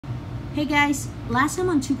Hey guys, last time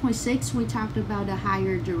on 2.6 we talked about the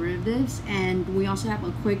higher derivatives, and we also have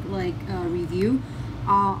a quick review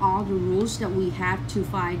all the rules that we have to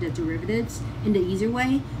find the derivatives in the easier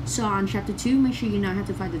way. So on chapter 2, make sure you know how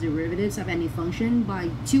to find the derivatives of any function by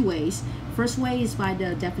two ways. First way is by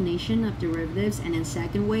the definition of derivatives, and then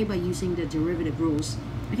second way by using the derivative rules.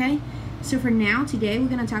 Okay, so for now today we're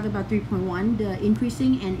going to talk about 3.1, the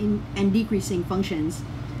increasing and decreasing functions.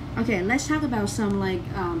 Okay, let's talk about some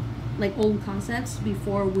old concepts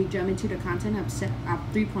before we jump into the content of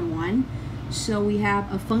 3.1. So we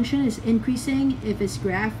have a function is increasing if its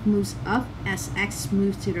graph moves up as x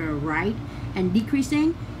moves to the right, and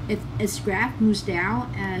decreasing if its graph moves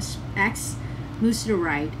down as x moves to the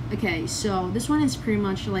right. Okay, so this one is pretty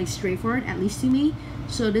much like straightforward, at least to me.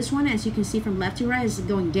 So this one, as you can see from left to right, is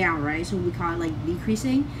going down, right? So we call it like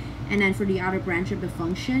decreasing. And then for the other branch of the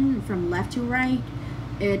function from left to right,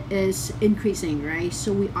 it is increasing, right?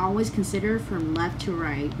 So we always consider from left to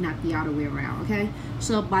right, not the other way around. Okay,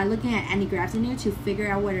 so by looking at any graphs in here to figure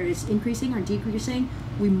out whether it's increasing or decreasing,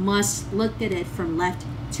 we must look at it from left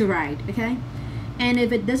to right. Okay, and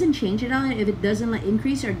if it doesn't change at all, if it doesn't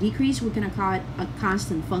increase or decrease, we're gonna call it a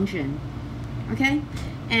constant function. Okay,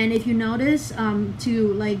 and if you notice,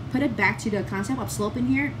 to put it back to the concept of slope in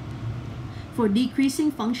here, for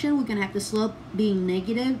decreasing function we're gonna have the slope being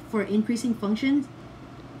negative. For increasing functions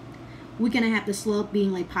we're gonna have the slope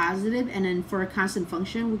being like positive, and then for a constant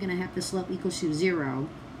function we're gonna have the slope equals to 0.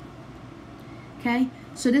 Okay,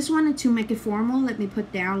 so this one, to make it formal, let me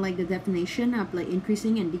put down like the definition of like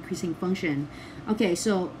increasing and decreasing function. Okay,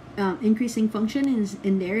 so increasing function is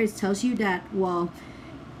in there. It tells you that, well,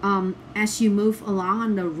 as you move along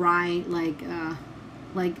on the right,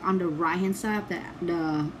 on the right hand side of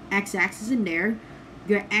the x-axis in there,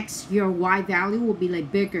 your y value will be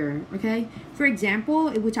like bigger. Okay, for example,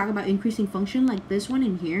 if we talk about increasing function like this one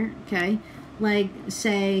in here, okay, like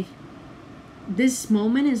say this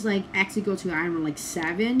moment is like x equal to, I don't know, like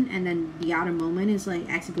 7, and then the other moment is like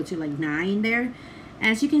x equal to like 9 there.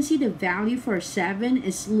 As you can see, the value for 7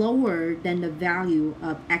 is lower than the value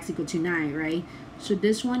of x equal to 9, right? So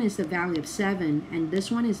this one is the value of 7 and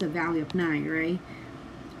this one is the value of 9, right?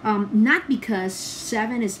 Not because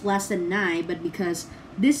 7 is less than 9, but because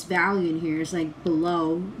this value in here is like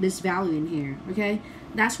below this value in here. Okay,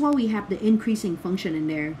 that's why we have the increasing function in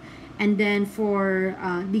there. And then for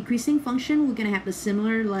decreasing function, we're gonna have the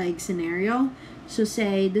similar like scenario. So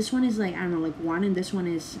say this one is like, I don't know, like 1, and this one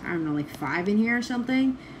is, I don't know, like 5 in here or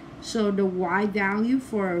something. So the y value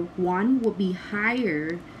for 1 will be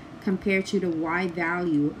higher compared to the y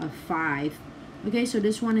value of 5. Okay, so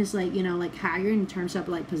this one is like, you know, like higher in terms of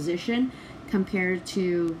like position compared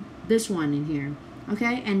to this one in here.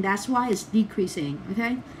 Okay, and that's why it's decreasing.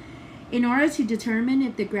 Okay, in order to determine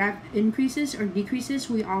if the graph increases or decreases,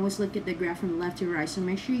 we always look at the graph from left to right. So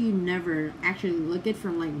make sure you never actually look at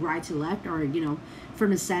from like right to left, or, you know, from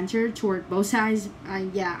the center toward both sides.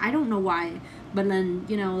 Yeah, I don't know why, but then,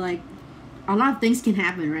 you know, like a lot of things can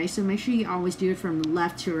happen, right? So make sure you always do it from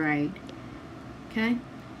left to right. Okay.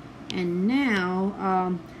 And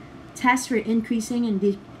now, test for increasing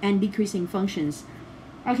and decreasing functions.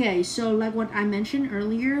 Okay, so like what I mentioned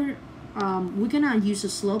earlier, we're gonna use a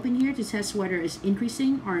slope in here to test whether it's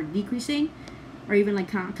increasing or decreasing, or even like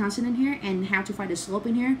constant in here. And how to find the slope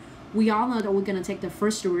in here, we all know that we're gonna take the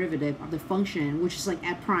first derivative of the function, which is like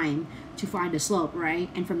f prime, to find the slope, right?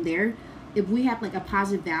 And from there, if we have like a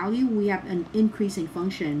positive value, we have an increasing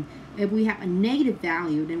function. If we have a negative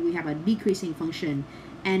value, then we have a decreasing function.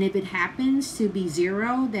 And if it happens to be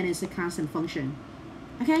 0, then it's a constant function.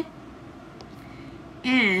 Okay?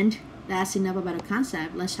 And that's enough about the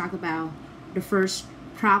concept. Let's talk about the first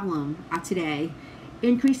problem of today.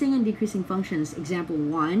 Increasing and decreasing functions. Example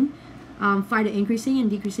 1. Find the increasing and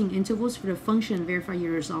decreasing intervals for the function. Verify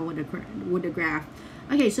your result with the graph.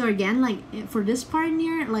 Okay, so again, like for this part in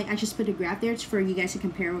here, like I just put a graph there for you guys to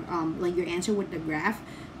compare like your answer with the graph.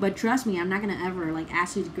 But trust me, I'm not gonna ever like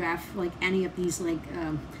ask you to graph like any of these like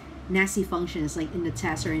nasty functions like in the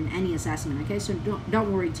test or in any assessment. Okay, so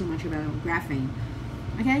don't worry too much about graphing.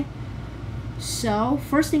 Okay, so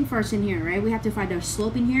first thing first in here, right? We have to find the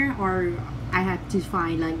slope in here, or I have to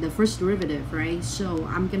find like the first derivative, right? So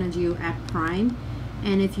I'm gonna do f prime.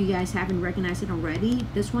 And if you guys haven't recognized it already,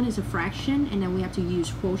 this one is a fraction, and then we have to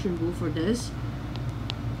use quotient rule for this.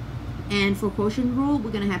 And for quotient rule, we're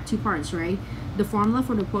gonna have two parts, right? The formula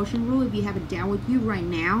for the quotient rule, if you have it down with you right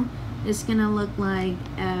now, it's gonna look like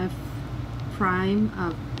f prime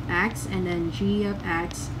of x, and then g of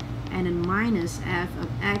x, and then minus f of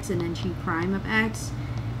x, and then g prime of x,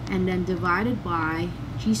 and then divided by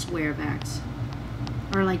g squared of x.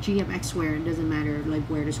 or like g of x squared. It doesn't matter like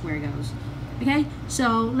where the square goes. Okay,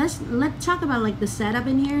 so let's talk about like the setup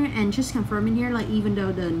in here and just confirm in here, like even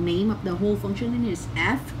though the name of the whole function in here is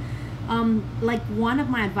f, like one of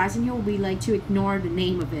my advice in here will be like to ignore the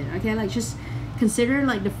name of it. Okay, like just consider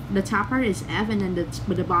like the top part is f and then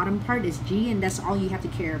the bottom part is g, and that's all you have to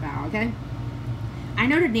care about. Okay, I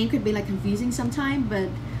know the name could be like confusing sometime, but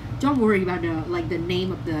don't worry about the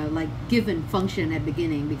name of the like given function at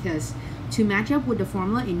beginning, because to match up with the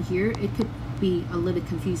formula in here it could be a little bit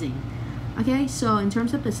confusing. Okay, so in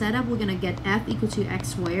terms of the setup, we're gonna get f equal to x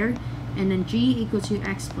squared, and then g equal to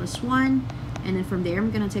x plus 1, and then from there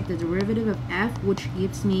I'm gonna take the derivative of f, which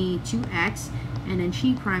gives me 2x, and then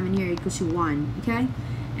g prime in here equals to 1. Okay,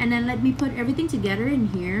 and then let me put everything together in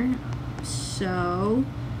here. So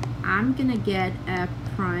I'm gonna get f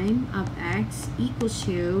prime of x equals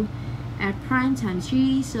to f prime times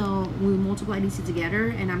g. So we multiply these two together,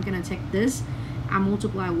 and I'm gonna take this, I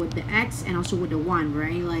multiply with the x and also with the 1,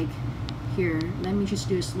 right? Like here, let me just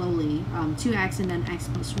do it slowly. 2x and then x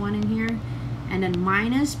plus 1 in here, and then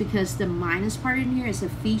minus, because the minus part in here is a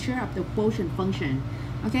feature of the quotient function.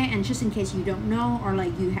 Okay, and just in case you don't know, or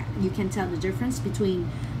like you can tell the difference between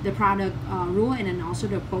the product rule and then also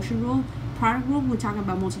the quotient rule. Product rule, we're talking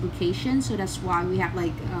about multiplication, so that's why we have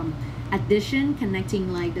like addition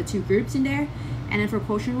connecting like the two groups in there. And then for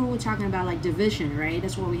quotient rule, we're talking about like division, right?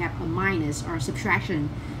 That's why we have a minus or subtraction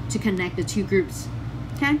to connect the two groups.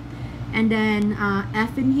 Okay, and then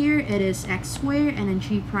f in here, it is x squared, and then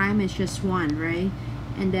g prime is just 1, right?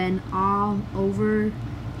 And then all over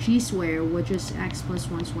g squared, which is x plus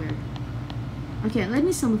 1 squared. Okay, let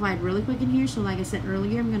me simplify it really quick in here. So like I said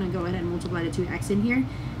earlier, I'm gonna go ahead and multiply the 2x in here,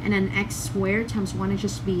 and then x squared times 1 is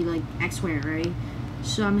just be like x squared, right?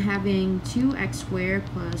 So I'm having 2x squared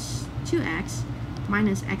plus 2x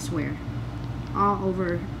minus x squared all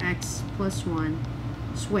over x plus 1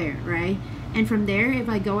 squared, right? And from there, if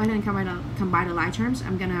I go ahead and combine the like terms,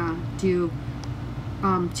 I'm gonna do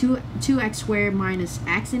 2x squared minus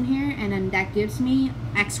x in here, and then that gives me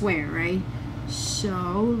x squared, right?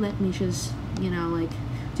 So let me just, you know, like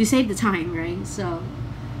to save the time, right? So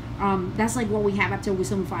that's like what we have after we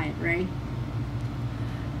simplify it, right?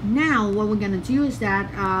 Now what we're gonna do is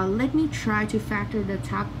that let me try to factor the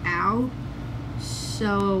top out.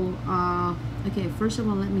 So okay, first of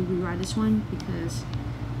all, let me rewrite this one because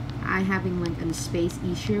I having like a space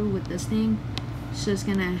issue with this thing. So it's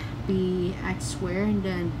gonna be x squared, and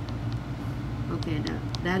then okay,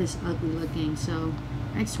 that is ugly looking. So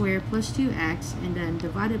x squared plus 2x, and then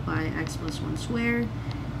divided by x plus 1 squared.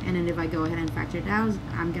 And then if I go ahead and factor it out,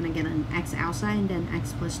 I'm gonna get an x outside, and then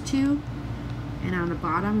x plus 2. And on the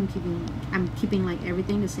bottom, I'm keeping like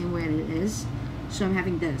everything the same way it is. So I'm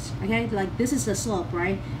having this, okay? Like this is the slope,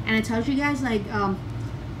 right? And I told you guys, like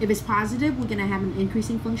if it's positive, we're gonna have an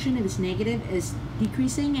increasing function. If it's negative, it's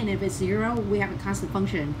decreasing, and if it's 0, we have a constant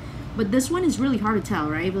function. But this one is really hard to tell,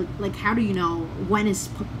 right? Like how do you know when it's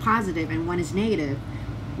positive and when it's negative?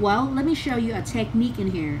 Well, let me show you a technique in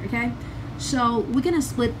here, okay? So we're gonna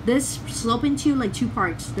split this slope into like two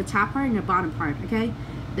parts, the top part and the bottom part, okay?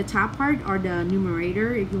 The top part, or the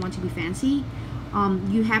numerator, if you want to be fancy,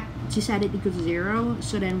 you have to set it equal to 0.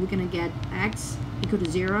 So then we're gonna get x equal to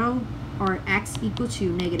 0 or x equal to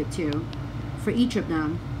 -2 for each of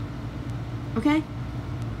them, okay?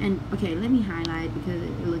 And okay, let me highlight because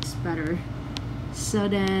it looks better. So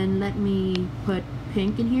then let me put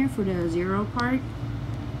pink in here for the 0 part,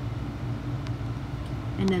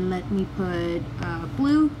 and then let me put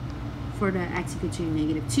blue for the x equal to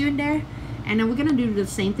 -2 in there. And then we're gonna do the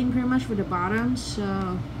same thing pretty much for the bottom.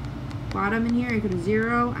 So bottom in here equal to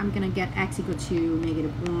 0, I'm gonna get x equal to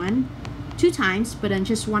 -1 2 times, but then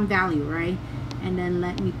just one value, right? And then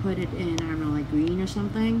let me put it in, I don't know, like green or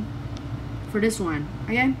something for this one,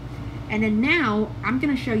 okay? And then now I'm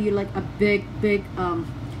gonna show you like a big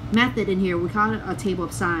method in here. We call it a table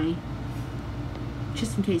of sign,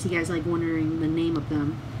 just in case you guys like wondering the name of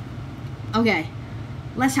them. Okay,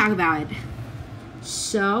 let's talk about it.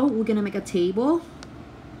 So we're gonna make a table,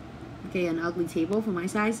 okay, an ugly table for my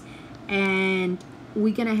size, and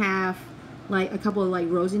we're gonna have like a couple of like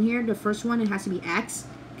rows in here. The first one, it has to be x,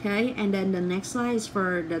 okay, and then the next slide is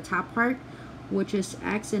for the top part, which is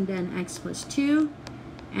x and then x plus 2,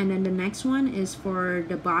 and then the next one is for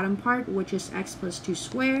the bottom part, which is x plus 2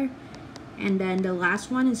 squared, and then the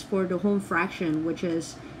last one is for the home fraction, which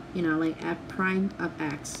is, you know, like f prime of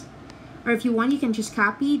x. Or if you want, you can just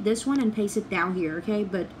copy this one and paste it down here, okay?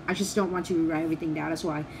 But I just don't want to rewrite everything down. That's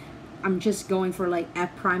why I'm just going for like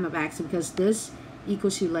f prime of x, because this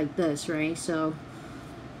equals to like this, right? So,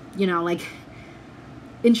 you know, like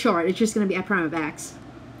in short, it's just gonna be f prime of x.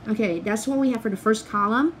 Okay, that's what we have for the first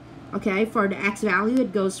column. Okay, for the x value,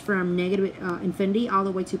 it goes from negative infinity all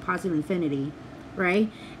the way to positive infinity, right?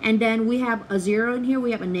 And then we have a 0 in here,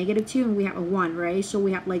 we have a -2, and we have a 1, right? So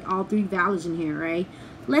we have like all three values in here, right?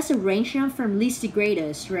 Let's arrange them from least to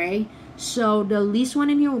greatest, right? So the least one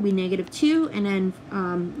in here will be -2, and then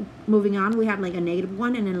moving on, we have like a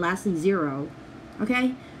 -1, and then lastly 0,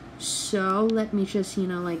 okay? So let me just, you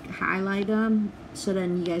know, like highlight them so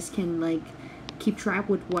then you guys can like keep track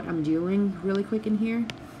with what I'm doing really quick in here.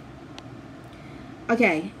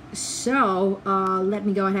 Okay, so let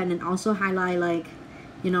me go ahead and also highlight like,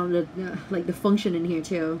 you know, the function in here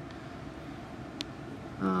too.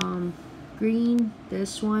 Green,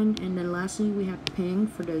 this one, and then lastly we have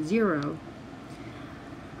pink for the 0.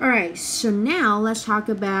 Alright, so now let's talk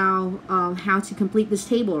about how to complete this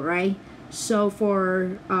table, right? So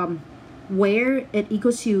for where it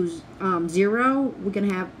equals to 0, we're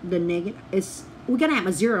gonna have the negative. We're gonna have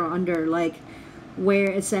a 0 under like where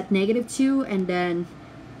it's at -2, and then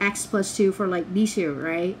x plus 2 for like these here,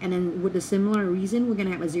 right? And then with a similar reason, we're gonna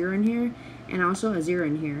have a 0 in here and also a 0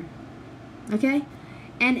 in here. Okay.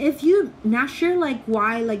 And if you're not sure like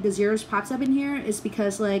why like the zeros pops up in here, it's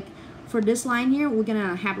because like for this line here, we're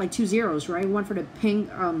gonna have like 2 zeros, right? One for the pink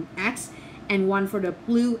x and one for the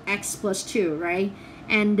blue x plus 2, right?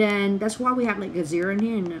 And then that's why we have like a 0 in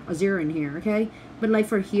here and a 0 in here, okay? But like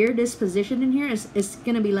for here, this position in here is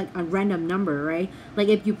gonna be like a random number, right? Like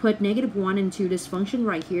if you put -1 into this function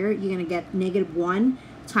right here, you're gonna get -1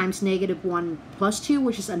 times -1 plus 2,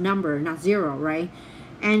 which is a number, not 0, right?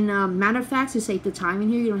 And matter of fact, to save the time in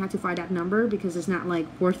here, you don't have to find that number because it's not like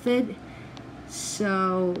worth it.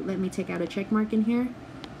 So let me take out a check mark in here.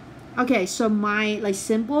 Okay, so my like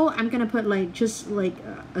symbol, I'm gonna put like just like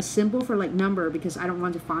a symbol for like number because I don't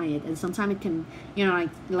want to find it, and sometimes it can, you know,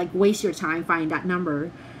 like waste your time finding that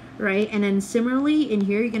number, right? And then similarly in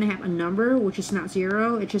here, you're gonna have a number which is not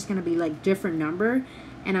 0. It's just gonna be like different number,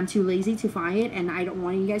 and I'm too lazy to find it, and I don't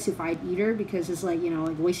want you guys to find it either because it's like, you know,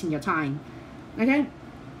 like wasting your time. Okay.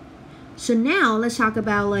 So now let's talk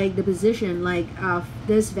about like the position like of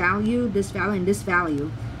this value, and this value.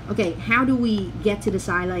 Okay, how do we get to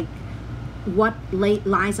decide like what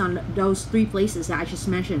lies on those three places that I just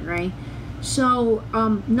mentioned, right? So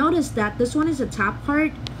notice that this one is the top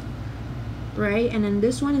part, right? And then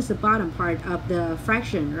this one is the bottom part of the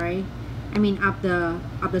fraction, right? I mean of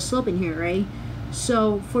the slope in here, right?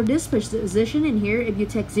 So for this position in here, if you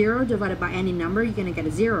take 0 divided by any number, you're gonna get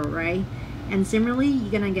a 0, right? And similarly,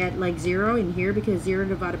 you're gonna get like 0 in here because 0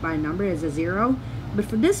 divided by a number is a 0. But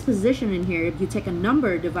for this position in here, if you take a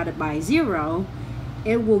number divided by 0,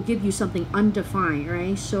 it will give you something undefined,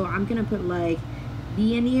 right? So I'm gonna put like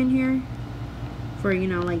B and E in here for, you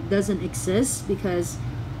know, like doesn't exist because,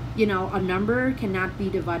 you know, a number cannot be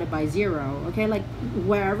divided by 0. Okay, like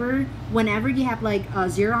whenever you have like a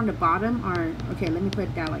 0 on the bottom, or okay, let me put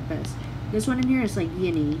it down like this. This one in here is like B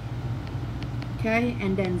and E. Okay,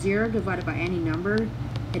 and then 0 divided by any number,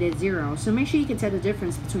 it is 0. So make sure you can tell the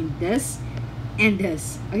difference between this and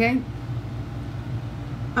this, okay?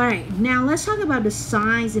 Alright, now let's talk about the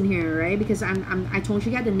signs in here, right? Because I told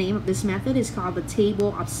you guys the name of this method is called the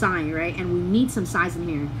table of sign, right? And we need some signs in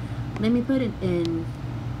here. Let me put it in,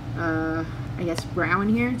 I guess, brown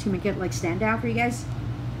here to make it like stand out for you guys.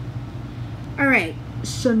 Alright,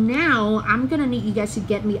 so now I'm gonna need you guys to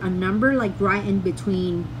get me a number like right in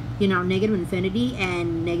between, you know, -infinity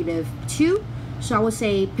and -2. So I would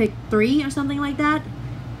say pick 3 or something like that.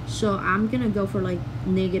 So I'm gonna go for like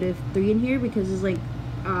 -3 in here because it's like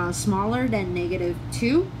smaller than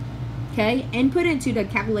 -2. Okay, input into the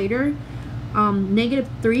calculator.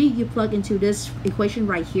 -3, you plug into this equation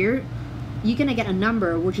right here, you're gonna get a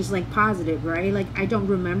number which is like positive, right? Like I don't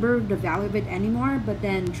remember the value of it anymore, but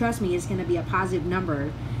then trust me, it's gonna be a positive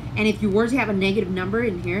number. And if you were to have a negative number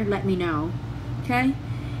in here, let me know. Okay.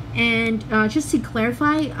 And just to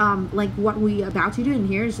clarify, like what we about to do in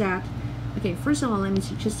here is that, okay, first of all, let me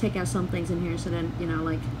just take out some things in here so then, you know,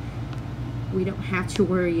 like we don't have to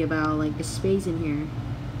worry about like the space in here.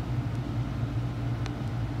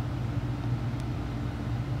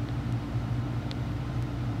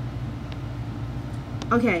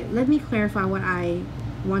 Okay, let me clarify what I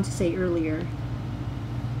want to say earlier.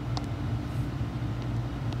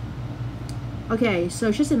 Okay,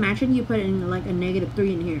 so just imagine you put in like a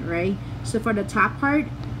 -3 in here, right? So for the top part,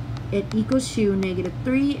 it equals to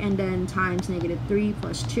 -3 and then times -3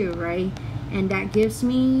 plus 2, right? And that gives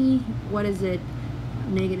me, what is it?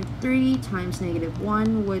 -3 times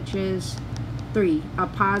 -1, which is 3, a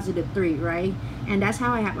positive 3, right? And that's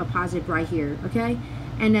how I have a positive right here, okay?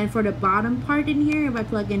 And then for the bottom part in here, if I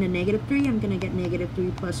plug in a -3, I'm gonna get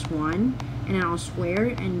 -3 plus 1. and then I'll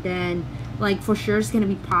square, and then like for sure it's gonna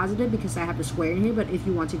be positive because I have the square in here. But if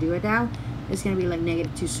you want to do it now, it's gonna be like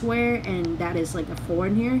 -2 square, and that is like a 4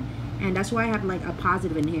 in here, and that's why I have like a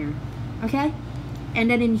positive in here. Okay, and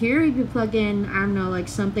then in here, if you plug in, I don't know, like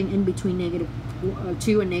something in between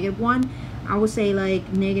 -2 and -1, I would say like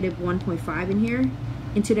 -1.5 in here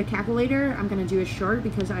into the calculator. I'm gonna do it short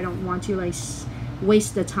because I don't want to like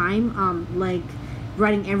waste the time like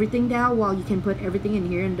writing everything down while you can put everything in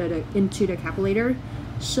here into the calculator.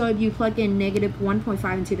 So if you plug in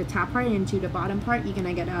 -1.5 into the top part and into the bottom part, you're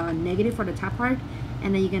gonna get a negative for the top part,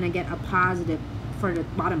 and then you're gonna get a positive for the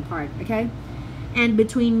bottom part. Okay, and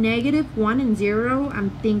between -1 and 0,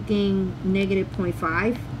 I'm thinking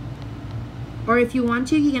 -0.5, or if you want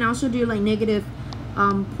to, you can also do like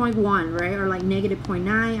 -0.1, right, or like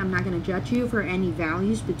 -0.9. I'm not gonna judge you for any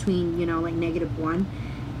values between, you know, like -1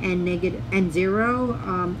 and 0.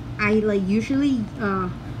 I like usually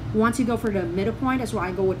want to go for the middle point. That's why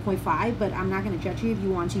I go with 0.5, but I'm not going to judge you if you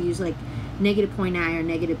want to use like -0.9 or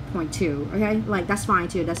 -0.2. Okay, like that's fine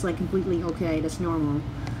too. That's like completely okay. That's normal.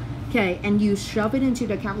 Okay, and you shove it into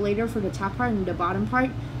the calculator for the top part and the bottom part.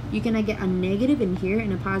 You're gonna get a negative in here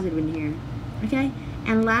and a positive in here. Okay,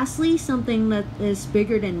 and lastly, something that is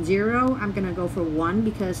bigger than 0, I'm gonna go for 1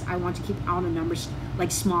 because I want to keep all the numbers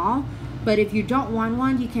like small. But if you don't want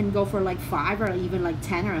 1, you can go for like 5 or even like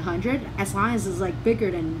 10 or 100. As long as it's like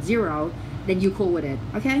bigger than 0, then you're cool with it.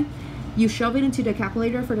 Okay, you shove it into the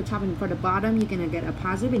calculator for the top and for the bottom. You're gonna get a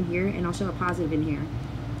positive in here and also a positive in here.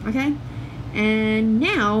 Okay, and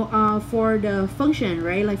now for the function,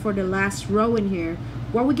 right, like for the last row in here,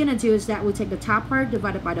 what we're gonna do is that we take the top part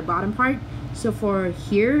divided by the bottom part. So for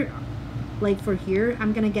here, like for here,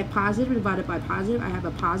 I'm gonna get positive divided by positive. I have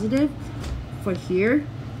a positive. For here,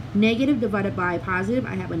 negative divided by positive,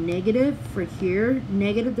 I have a negative. For here,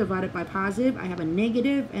 negative divided by positive, I have a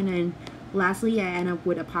negative. And then lastly, I end up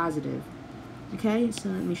with a positive. Okay, so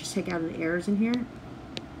let me just take out the errors in here.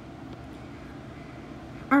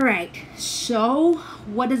 All right, so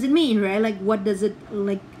what does it mean, right? Like what does it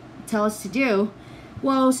like tell us to do?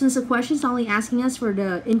 Well, since the question is only asking us for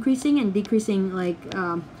the increasing and decreasing like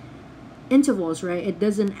intervals, right? It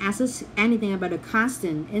doesn't ask us anything about a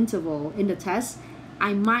constant interval in the test.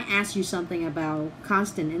 I might ask you something about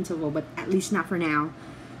constant interval, but at least not for now.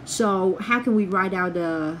 So how can we write out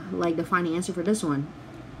the final answer for this one?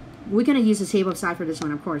 We're gonna use the table of sides for this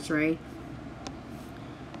one, of course, right?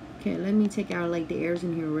 Okay, let me take out like the errors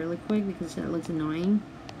in here really quick because that looks annoying.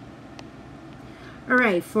 All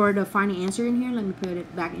right, for the final answer in here, let me put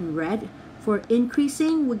it back in red. For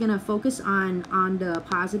increasing, we're gonna focus on the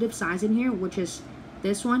positive signs in here, which is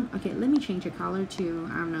this one. Okay, let me change the color to,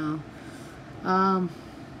 I don't know,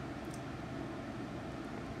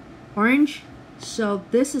 orange. So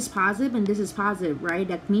this is positive and this is positive, right?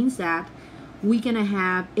 That means that we're gonna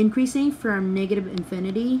have increasing from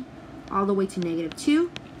 -infinity all the way to -2,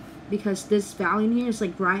 because this value in here is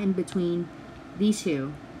like right in between these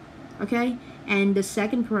two. Okay, and the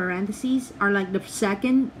second parentheses are like the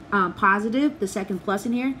second positive, the second plus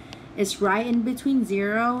in here is right in between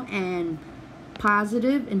 0 and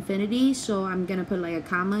positive infinity. So I'm gonna put like a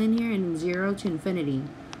comma in here and 0 to infinity.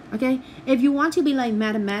 Okay, if you want to be like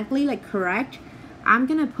mathematically like correct, I'm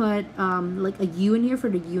gonna put like a U in here for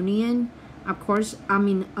the union. Of course, I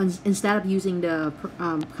mean instead of using the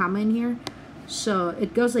comma in here. So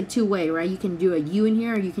it goes like two-way, right? You can do a U in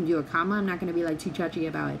here or you can do a comma. I'm not gonna be like too touchy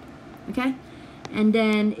about it. Okay, and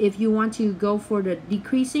then if you want to go for the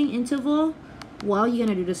decreasing interval, well, you're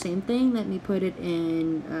gonna do the same thing. Let me put it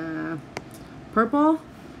in purple.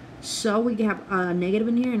 So we have a negative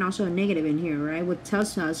in here and also a negative in here, right? Which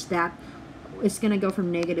tells us that it's gonna go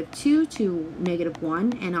from -2 to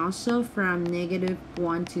 -1 and also from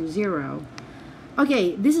 -1 to 0.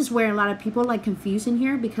 Okay, this is where a lot of people like confuse in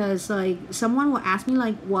here, because like someone will ask me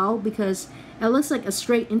like, well, because it looks like a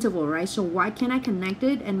straight interval, right? So why can't I connect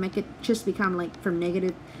it and make it just become like from -2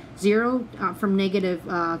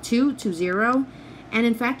 to 0? And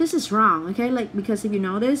in fact, this is wrong, okay? Like, because if you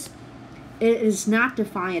notice, it is not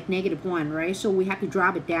defined at -1, right? So we have to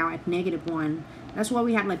drop it down at -1. That's why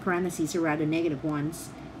we have like parentheses around the negative ones.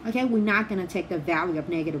 Okay, we're not gonna take the value of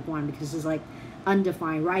 -1 because it's like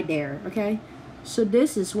undefined right there. Okay, so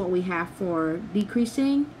this is what we have for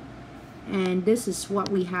decreasing, and this is what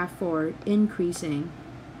we have for increasing,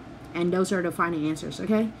 and those are the final answers.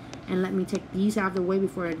 Okay, and let me take these out of the way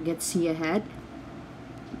before it gets see ahead.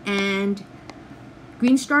 And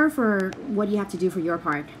green star for what you have to do for your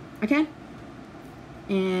part. Okay,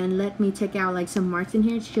 and let me take out like some marks in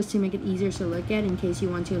here just to make it easier to look at, in case you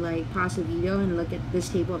want to like pause the video and look at this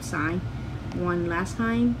table of sign one last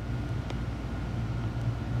time.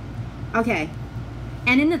 Okay.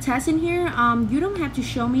 And in the test in here, you don't have to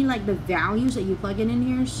show me like the values that you plug in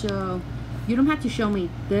here. So you don't have to show me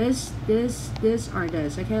this, or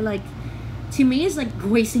this. Okay, like to me, it's like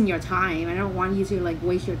wasting your time. I don't want you to like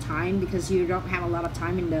waste your time because you don't have a lot of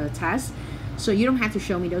time in the test. So you don't have to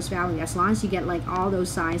show me those values. As long as you get like all those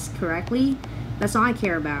signs correctly, that's all I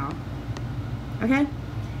care about. Okay.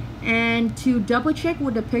 And to double check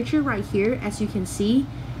with the picture right here, as you can see,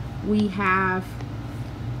 we have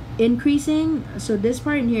increasing. So this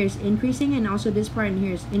part in here is increasing, and also this part in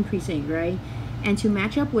here is increasing, right? And to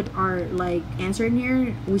match up with our like answer in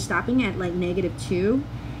here, we're stopping at like -2,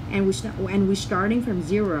 and we're starting from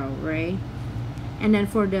 0, right? And then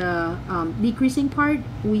for the decreasing part,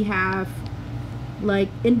 we have like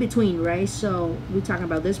in between, right? So we're talking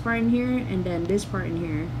about this part in here and then this part in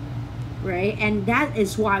here, right? And that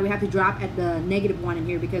is why we have to drop at the -1 in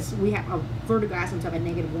here, because we have a vertical asymptote at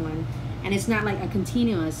 -1, and it's not like a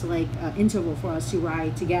continuous like interval for us to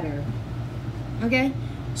ride together. Okay,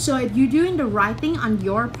 so if you're doing the right thing on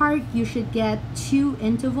your part, you should get 2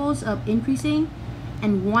 intervals of increasing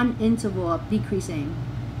and 1 interval of decreasing.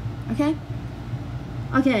 Okay.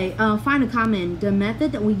 Okay, final comment. The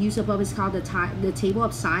method that we use above is called the table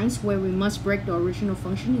of signs, where we must break the original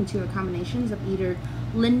function into a combinations of either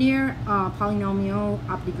linear polynomial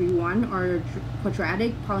of degree 1 or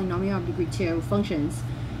quadratic polynomial of degree 2 functions.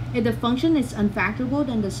 If the function is unfactorable,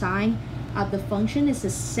 then the sign of the function is the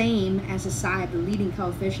same as the sign of the leading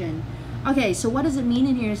coefficient. Okay, so what does it mean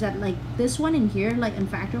in here is that like this one in here, like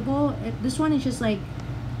unfactorable, this one is just like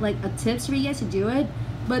a tips for you guys to do it.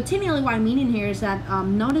 But technically what I mean in here is that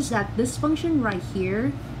notice that this function right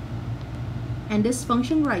here and this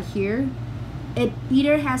function right here, it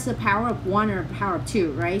either has the power of 1 or power of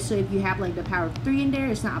 2, right? So if you have like the power of 3 in there,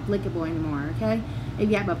 it's not applicable anymore, okay?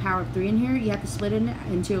 If you have a power of 3 in here, you have to split it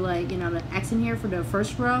into like, you know, the x in here for the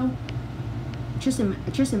first row. Just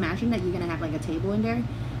imagine that you're gonna have like a table in there,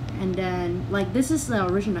 and then like this is the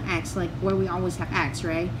original x, like where we always have x,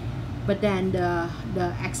 right? But then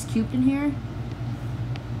the x cubed in here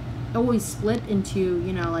always split into,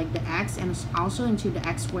 you know, like the x, and it's also into the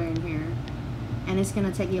x squared in here, and it's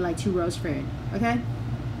gonna take you like 2 rows for it, okay?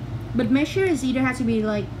 But make sure it's either has to be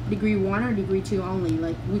like degree 1 or degree 2 only.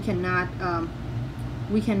 Like we cannot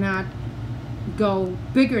go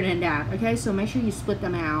bigger than that, okay? So make sure you split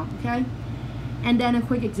them out, okay? And then a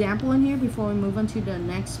quick example in here before we move on to the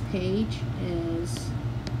next page is,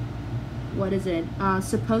 what is it?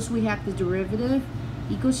 Suppose we have the derivative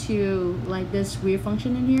equals to like this weird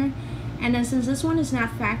function in here, and then since this one is not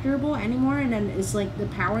factorable anymore, and then it's like the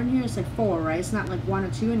power in here is like 4, right? It's not like 1 or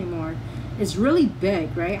 2 anymore. It's really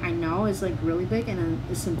big, right? I know it's like really big, and then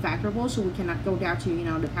it's unfactorable, so we cannot go down to, you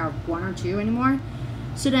know, the power of 1 or 2 anymore.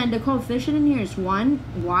 So then the coefficient in here is 1.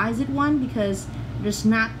 Why is it 1? Because there's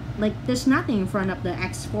nothing in front of the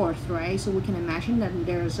x4th, right? So we can imagine that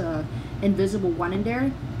there's a invisible 1 in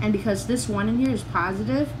there, and because this 1 in here is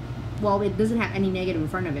positive, well, it doesn't have any negative in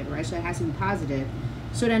front of it, right? So it has to be positive.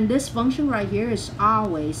 So then this function right here is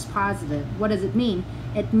always positive. What does it mean?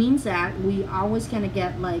 It means that we always gonna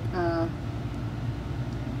get like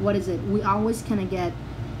what is it? We always gonna get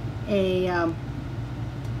a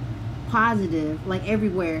positive like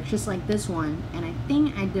everywhere, just like this one. And I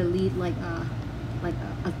think I delete like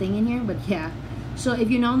a thing in here, but yeah. So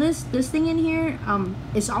if you know this thing in here,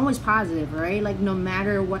 it's always positive, right? Like no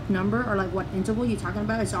matter what number or like what interval you're talking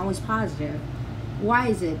about, it's always positive. Why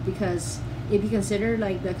is it? Because if you consider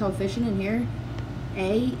like the coefficient in here,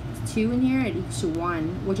 a2 in here, it equals to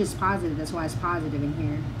 1, which is positive. That's why it's positive in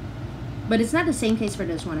here. But it's not the same case for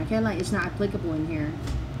this one, okay? Like it's not applicable in here,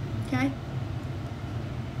 okay?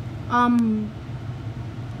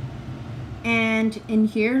 And in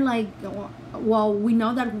here, like, well, we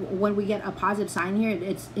know that when we get a positive sign here,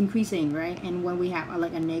 it's increasing, right? And when we have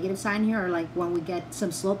like a negative sign here, or like when we get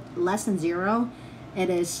some slope less than 0, it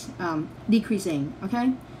is decreasing,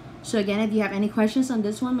 okay? So again, if you have any questions on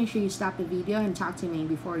this one, make sure you stop the video and talk to me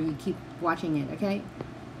before you keep watching it, okay?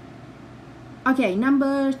 Okay,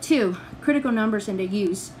 number 2, critical numbers and their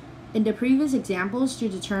use. In the previous examples, to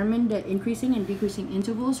determine the increasing and decreasing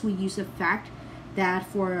intervals, we use the fact that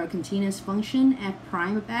for a continuous function, f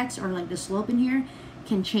prime of x, or like the slope in here,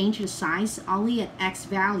 can change the size only at x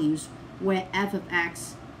values, where f of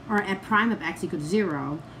x, or at prime of x equals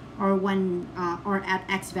 0, or when or at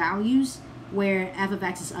x values where f of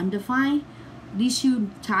x is undefined. These 2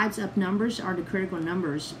 types of numbers are the critical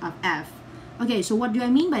numbers of f. Okay, so what do I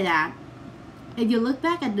mean by that? If you look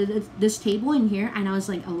back at this table in here, I know it's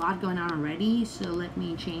like a lot going on already, so let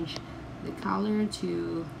me change the color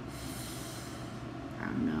to, I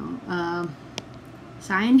don't know,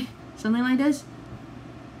 cyan, something like this.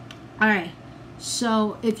 All right,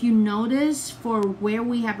 so if you notice for where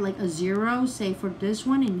we have like a 0, say for this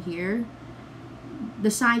one in here, the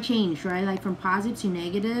sign changed, right? Like from positive to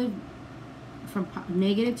negative, from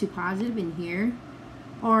negative to positive in here.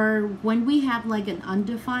 Or when we have like an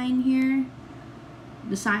undefined here,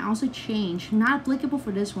 the sign also changed. Not applicable for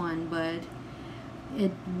this one, but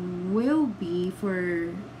it will be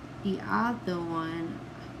for the other one.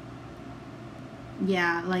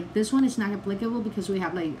 Yeah, like this one is not applicable because we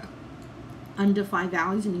have like undefined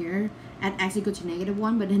values in here at x equal to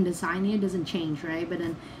 -1, but then the sign here doesn't change, right? But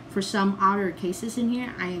then for some other cases in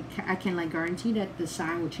here, I can like guarantee that the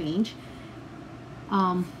sign will change.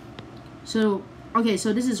 So okay,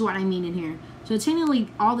 so this is what I mean in here. So technically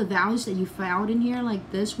all the values that you found in here,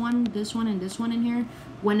 like this one, and this one in here,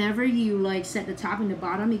 whenever you like set the top and the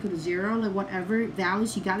bottom equal to 0, like whatever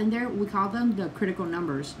values you got in there, we call them the critical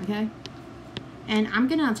numbers, okay? And I'm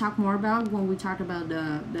gonna talk more about when we talk about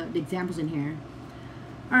the examples in here.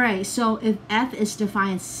 All right, so if f is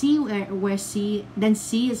defined C where C, then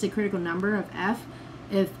C is the critical number of f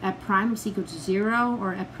if f prime of C equal to 0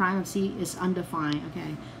 or f prime of C is undefined,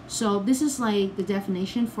 okay? So this is like the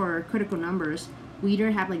definition for critical numbers. We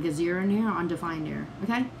either have like a 0 in here or undefined there,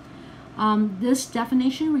 okay? This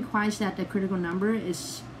definition requires that the critical number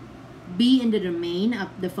is be in the domain of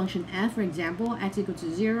the function f. For example, x equal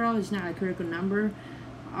to 0 is not a critical number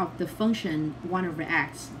of the function 1 over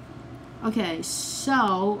x. Okay,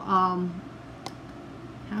 so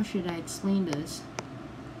how should I explain this?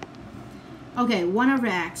 Okay, 1 over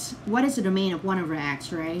x. What is the domain of 1 over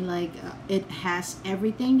x, right? Like it has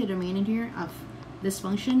everything, the domain in here of this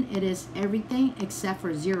function. It is everything except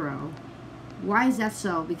for 0. Why is that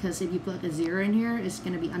so? Because if you put a 0 in here, it's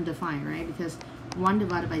going to be undefined, right? Because 1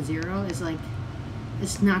 divided by 0 is like,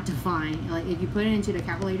 it's not defined. Like if you put it into the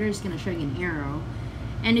calculator, it's going to show you an arrow.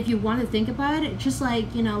 And if you want to think about it, just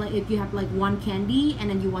like, you know, like if you have like one candy and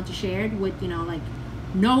then you want to share it with, you know, like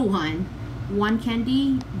no one, one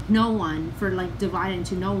candy, no one, for like divided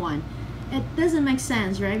into no one, it doesn't make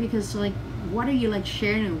sense, right? Because like, what are you like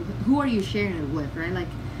sharing it with? Who are you sharing it with, right? Like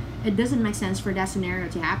it doesn't make sense for that scenario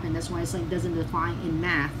to happen. That's why it's like doesn't define in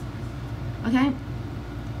math, okay?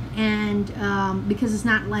 And because it's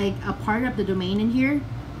not like a part of the domain in here,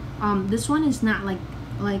 this one is not like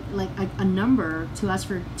a number to us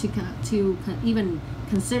for to even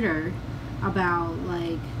consider about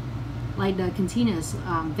like the continuous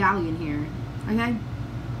value in here, okay?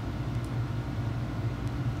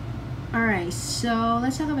 All right, so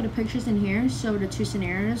let's talk about the pictures in here. So the two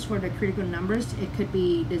scenarios for the critical numbers, it could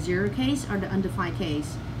be the 0 case or the undefined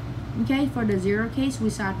case. Okay, for the 0 case, we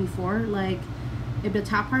saw it before, like if the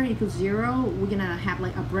top part equals 0, we're gonna have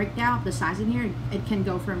like a breakdown of the size in here. It can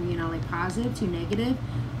go from, you know, like positive to negative,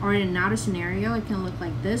 or in another scenario, it can look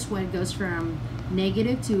like this, where it goes from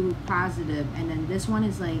negative to positive, and then this one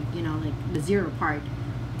is like, you know, like the 0 part,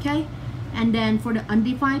 okay? And then for the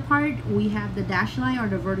undefined part, we have the dashed line or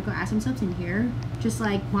the vertical asymptotes in here, just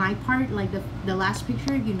like my part, like the last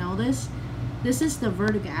picture. If you know this is the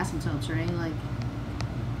vertical asymptotes, right? Like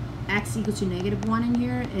x equals to -1 in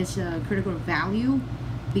here is a critical value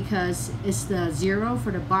because it's the 0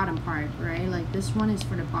 for the bottom part, right? Like this one is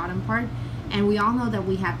for the bottom part, and we all know that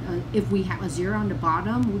we have if we have a 0 on the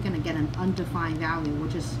bottom, we're gonna get an undefined value,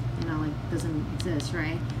 which is, you know, like doesn't exist,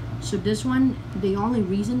 right? So this one, the only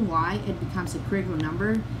reason why it becomes a critical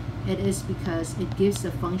number, it is because it gives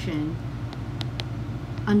the function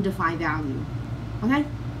undefined value, okay?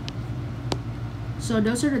 So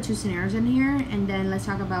those are the two scenarios in here, and then let's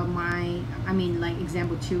talk about like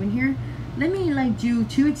example 2 in here. Let me like do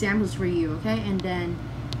 2 examples for you, okay? And then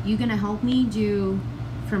you're gonna help me do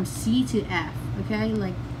from C to F, okay?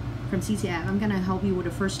 Like from C to F, I'm gonna help you with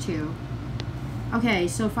the first 2. Okay,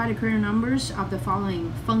 so find the critical numbers of the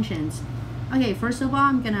following functions. Okay, first of all,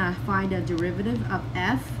 I'm gonna find the derivative of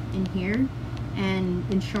f in here, and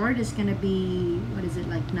in short, it's gonna be, what is it,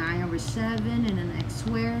 like 9 over 7 and then x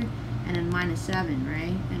squared and then -7,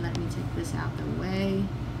 right? And let me take this out the way.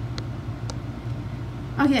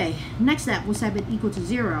 Okay, next step, we'll set it equal to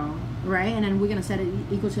 0, right? And then we're gonna set it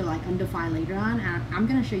equal to like undefined later on, and I'm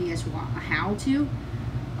gonna show you guys how to.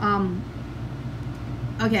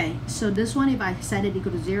 Okay, so this one, if I set it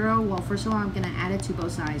equal to 0, well, first of all, I'm gonna add it to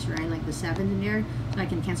both sides, right? Like the 7 in there, so I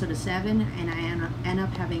can cancel the 7, and I end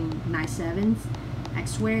up having 9 7s.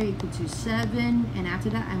 X squared equal to 7, and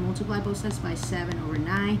after that, I multiply both sides by 7 over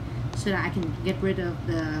 9, so that I can get rid of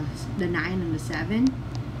the 9 and the 7.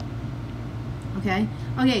 Okay,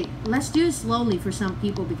 let's do it slowly for some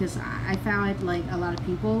people, because I found it like a lot of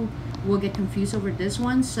people will get confused over this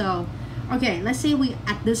one. So Okay, let's say we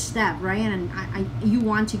at this step, right? And you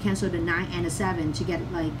want to cancel the 9 and the 7 to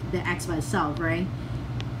get like the x by itself, right?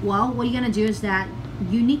 Well, what you're gonna do is that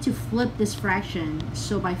you need to flip this fraction.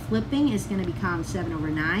 So by flipping, it's gonna become 7 over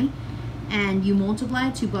 9. And you multiply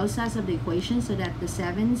it to both sides of the equation so that the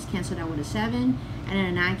 7's cancel out with a 7 and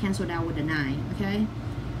then the 9 cancel out with a 9, okay?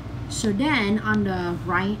 So then on the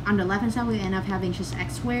left hand side, we end up having just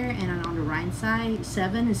x squared, and on the right side,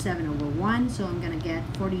 7 is 7 over 1, so I'm gonna get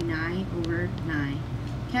 49 over 9,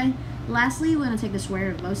 okay? Lastly, we're gonna take the square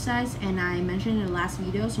root of both sides, and I mentioned in the last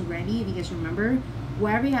videos already, if you guys remember,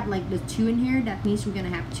 wherever you have like the 2 in here, that means we're gonna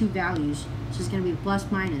have 2 values, so it's gonna be plus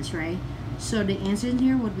minus, right? So the answer in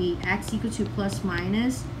here would be x equal to plus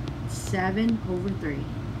minus 7 over 3,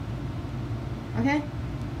 okay?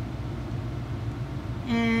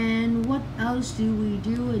 And what else do we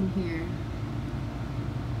do in here?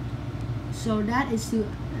 So that is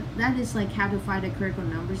like how to find the critical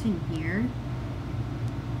numbers in here.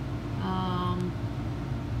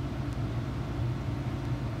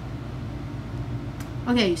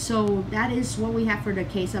 Okay, so that is what we have for the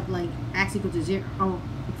case of like x equal to 0, oh,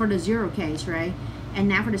 for the 0 case, right? And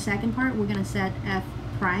now for the second part, we're gonna set f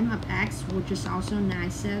prime of x, which is also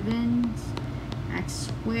 9/7 x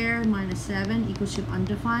squared minus 7 equals to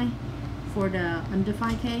undefined for the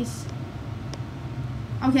undefined case.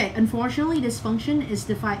 Okay, unfortunately this function is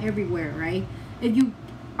defined everywhere, right? If you,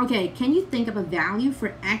 okay, can you think of a value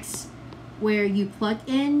for x where you plug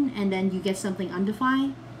in and then you get something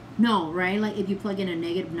undefined? No, right? Like if you plug in a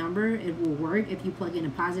negative number, it will work. If you plug in a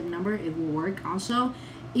positive number, it will work also.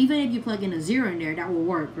 Even if you plug in a 0 in there, that will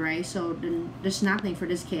work, right? So then there's nothing for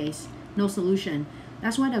this case, no solution.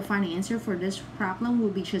 That's why the final answer for this problem will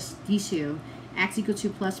be just these two, x equal to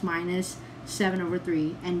plus minus 7 over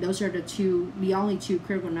 3, and those are the only two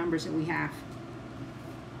critical numbers that we have.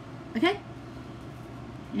 Okay?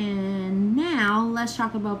 And now let's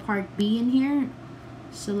talk about part B in here.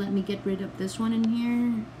 So let me get rid of this one in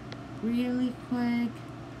here really quick.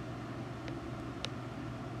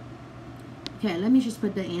 Okay, let me just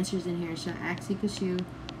put the answers in here. So x equals to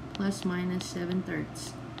plus minus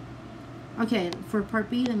 7/3. Okay, for part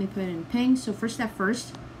B, let me put it in pink. So first step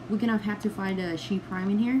first, we're gonna have to find a she prime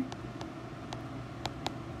in here.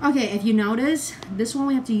 Okay, if you notice, this one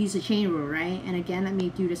we have to use the chain rule, right? And again, let me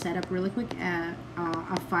do the setup really quick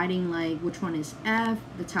of finding like which one is F.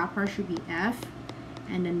 The top part should be F,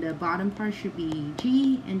 and then the bottom part should be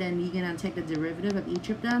G, and then you're gonna take the derivative of each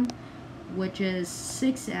of them, which is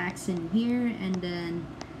 6x in here, and then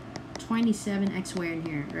 27x squared in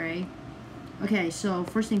here, right? Okay, so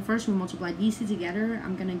first thing first, we multiply these two together.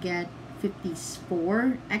 I'm gonna get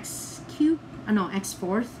 54x cubed, no, x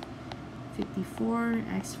fourth,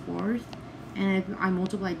 54x fourth. And if I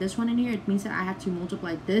multiply this one in here, it means that I have to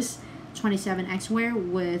multiply this 27x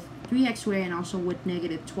squared with 3x squared and also with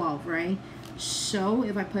negative 12, right? So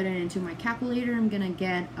if I put it into my calculator, I'm gonna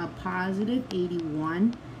get a positive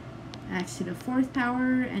 81 x to the 4th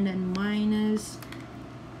power, and then minus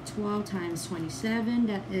 12 times 27,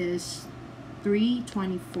 that is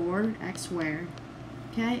 324 x squared,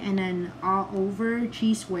 okay? And then all over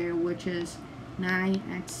g squared, which is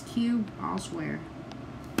 9x cubed all squared,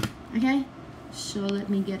 okay? So let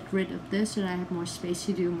me get rid of this so that I have more space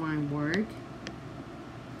to do my work.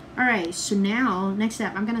 Alright, so now next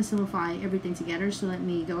step, I'm gonna simplify everything together. So let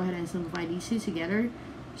me go ahead and simplify these two together.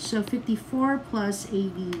 So 54 plus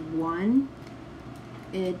 81,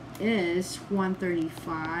 it is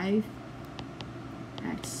 135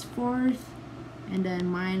 x fourth, and then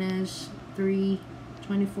minus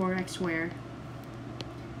 324 x squared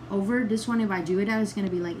over this one. If I do it out, it's going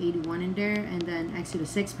to be like 81 in there, and then x to the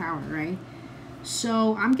 6th power, right?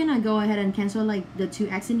 So I'm gonna go ahead and cancel like the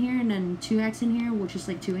 2x in here, and then 2x in here, which is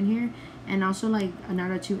like 2 in here, and also like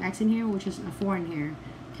another 2x in here, which is a 4 in here,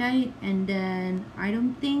 okay? And then I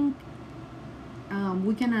don't think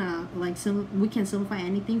we can we can simplify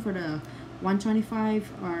anything for the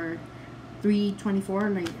 125 or 324,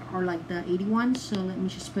 like the 81. So let me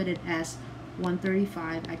just put it as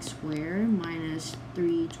 135 x squared minus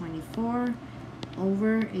 324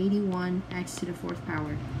 over 81 x to the 4th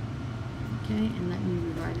power. Okay, and let me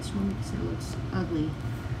rewrite this one because it looks ugly.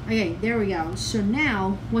 Okay, there we go. So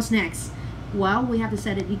now what's next? Well, we have to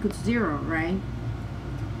set it equal to 0, right?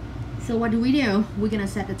 So what do? We're gonna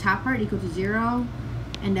set the top part equal to 0,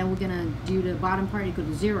 and then we're gonna do the bottom part equal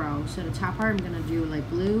to 0. So the top part I'm gonna do like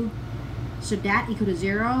blue. So that equal to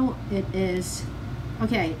 0, it is,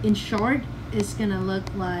 okay, in short, it's gonna look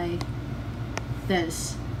like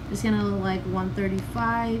this. It's gonna look like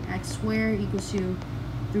 135 x squared equals to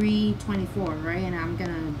 324, right? And I'm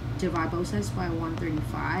gonna divide both sides by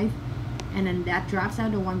 135, and then that drops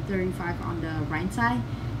out to 135 on the right side.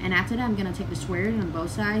 And after that, I'm gonna take the square root on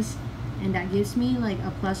both sides, and that gives me like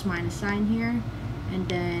a plus minus sign here. And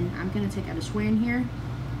then I'm gonna take out a square in here,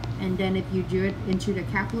 and then if you do it into the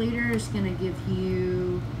calculator, it's gonna give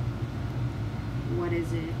you, what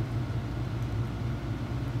is it,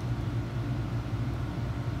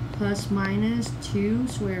 plus minus 2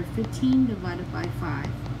 square root 15 divided by 5.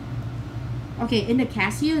 Okay, in the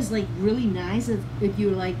Casio is like really nice. If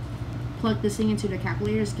you like plug this thing into the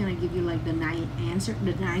calculator, it's gonna give you like the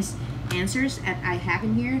nice answers that I have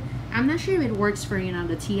in here. I'm not sure if it works for, you know,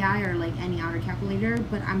 the TI or like any other calculator,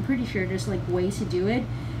 but I'm pretty sure there's like ways to do it.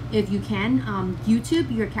 If you can,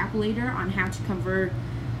 YouTube your calculator on how to convert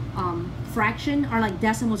fraction or like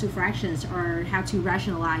decimal to fractions, or how to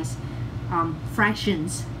rationalize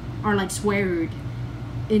fractions or like square root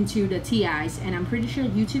into the TIs, and I'm pretty sure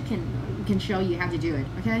YouTube can show you how to do it.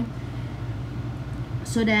 Okay,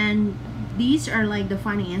 so then these are like the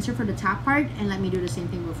final answer for the top part, and let me do the same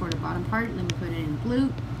thing before the bottom part. Let me put it in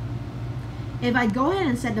blue. If I go ahead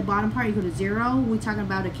and set the bottom part equal to 0, we're talking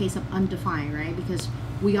about a case of undefined, right? Because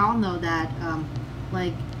we all know that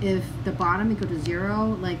like if the bottom equal to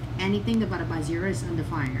 0, like anything divided by 0 is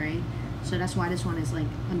undefined, right? So that's why this one is like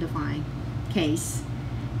undefined case.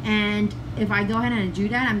 And if I go ahead and do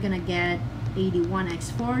that, I'm gonna get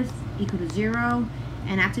 81x4 equal to 0.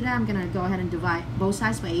 And after that, I'm gonna go ahead and divide both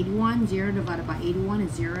sides by 81. 0 divided by 81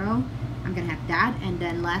 is 0. I'm gonna have that. And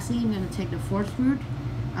then lastly, I'm gonna take the fourth root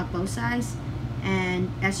of both sides. And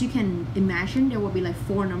as you can imagine, there will be like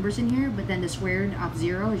 4 numbers in here, but then the square root of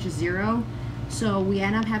 0 is just 0. So we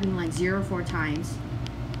end up having like 0 4 times,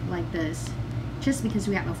 like this, just because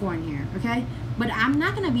we have a 4 in here, okay? But I'm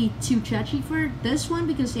not gonna be too touchy for this one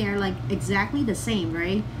because they are like exactly the same,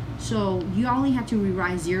 right? So you only have to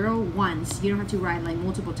rewrite 0 once. You don't have to write like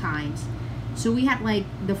multiple times. So we had like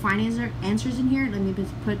the final answers in here. Let me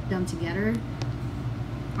just put them together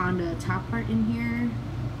on the top part in here.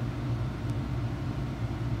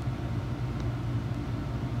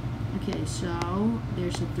 Okay, so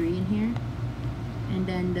there's a 3 in here. And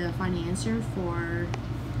then the final answer for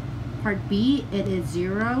part B, it is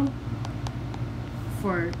 0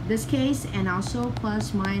 for this case, and also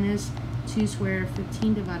plus minus 2 square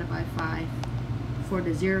 15 divided by 5 for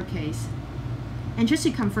the 0 case. And just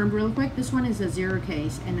to confirm real quick, this one is a 0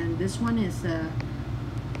 case, and then this one is the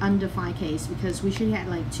undefined case, because we should have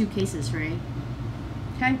like 2 cases, right?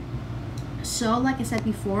 Okay, so like I said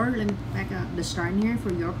before, let me back up the start in here.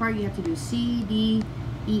 For your part, you have to do C, D,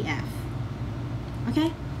 E, F.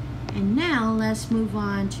 Okay, and now let's move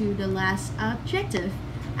on to the last objective,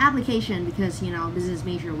 application, because you know business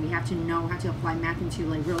major, we have to know how to apply math into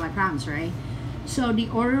like real life problems, right? So the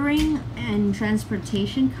ordering and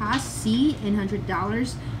transportation cost C in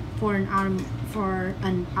 $100 for an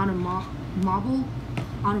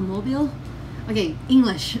automobile. Okay,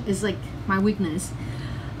 English is like my weakness.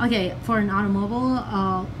 Okay, for an automobile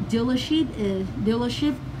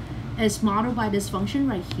dealership is modeled by this function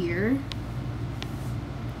right here.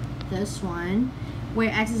 This one, where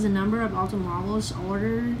X is the number of automobiles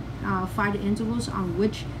ordered, find the intervals on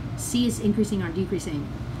which C is increasing or decreasing.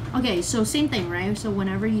 Okay, so same thing, right? So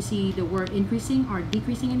whenever you see the word increasing or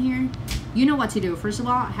decreasing in here, you know what to do. First of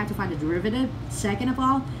all, I have to find the derivative. Second of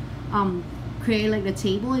all, create like the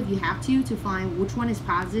table if you have to find which one is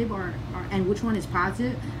positive and which one is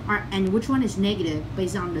positive and which one is negative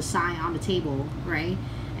based on the sign on the table, right?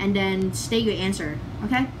 And then state your answer,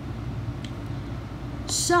 okay?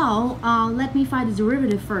 So let me find the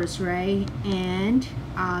derivative first, right? And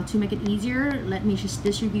to make it easier, let me just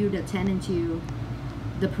distribute the 10 into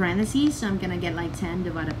the parentheses. So I'm gonna get like 10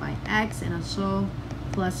 divided by x, and also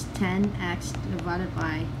plus 10x divided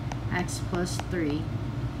by x plus 3.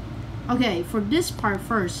 Okay, for this part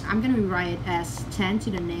first, I'm gonna rewrite it as 10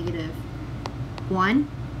 to the negative 1.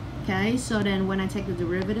 Okay, so then when I take the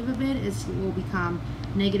derivative of it, it will become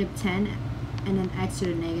negative 10 and then x to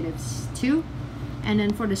the negative 2. And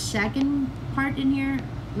then for the second part in here,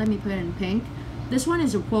 let me put it in pink. This one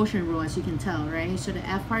is a quotient rule, as you can tell, right? So the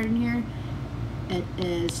F part in here, it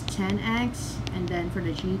is 10x, and then for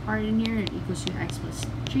the G part in here, it equals to x plus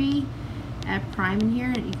g. F prime in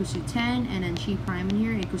here, it equals to 10, and then G prime in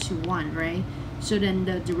here, it equals to 1, right? So then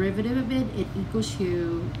the derivative of it, it equals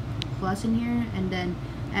to plus in here, and then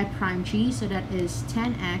F prime G, so that is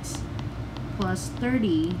 10x plus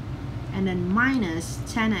 30, and then minus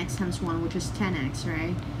 10x times 1, which is 10x,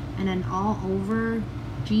 right? And then all over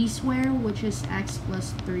G square, which is x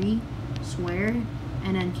plus 3 squared,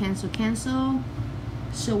 and then cancel, cancel.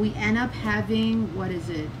 So we end up having, what is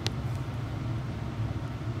it?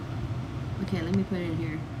 Okay, let me put it in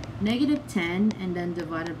here. negative 10 and then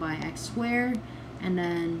divided by x squared, and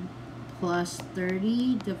then plus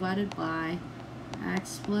 30 divided by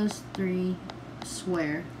x plus 3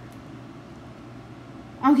 squared.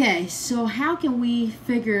 Okay, so how can we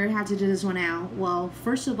figure how to do this one out? Well,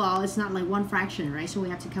 first of all, it's not like one fraction, right? So we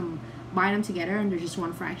have to combine them together and there's just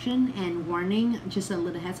one fraction. And warning, just a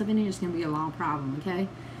little heads up in here, it's going to be a long problem, okay?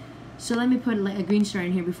 So let me put a green star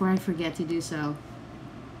in here before I forget to do so.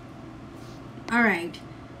 Alright,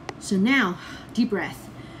 so now, deep breath.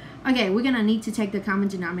 Okay, we're gonna need to take the common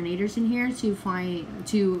denominators in here so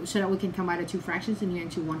that we can combine the two fractions in here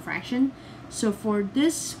into one fraction. So for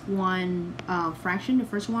this one fraction, the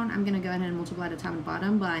first one, I'm gonna go ahead and multiply the top and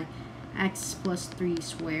bottom by x plus 3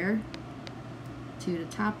 squared to the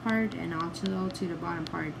top part and also to the bottom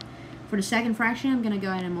part. For the second fraction, I'm gonna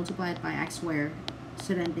go ahead and multiply it by x squared,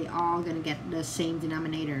 so then they all gonna get the same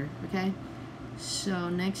denominator. Okay. So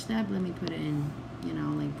next step, let me put it in,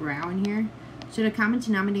 like brown here. So the common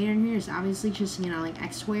denominator in here is obviously just, like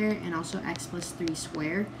x squared and also x plus 3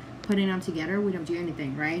 squared. Putting them together, we don't do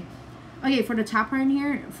anything, right? Okay, for the top part in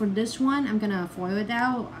here, for this one, I'm going to FOIL it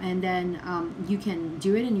out. And then you can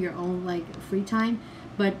do it in your own, like, free time.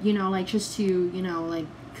 But, like, just to, like,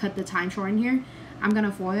 cut the time short in here, I'm going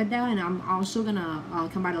to FOIL it out. And I'm also going to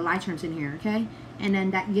combine the like terms in here, okay? And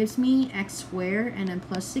then that gives me x squared and then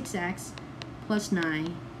plus 6x plus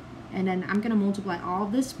 9. And then I'm going to multiply all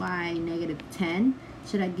of this by negative 10.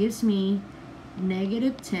 So that gives me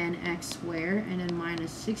negative 10x squared and then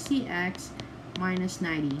minus 60x minus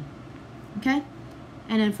 90. Okay?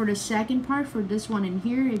 And then for the second part, for this one in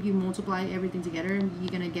here, if you multiply everything together, you're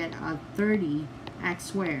going to get a 30x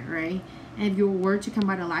squared, right? And if you were to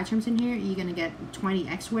combine the like terms in here, you're going to get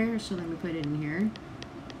 20x squared. So let me put it in here.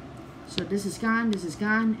 So this is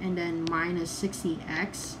gone, and then minus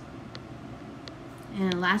 60x.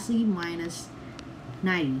 And lastly, minus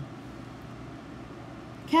 90.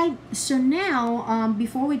 Okay, so now,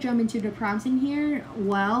 before we jump into the problems in here,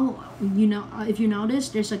 well, if you notice,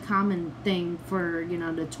 there's a common thing for,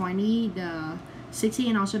 the 20, the 60,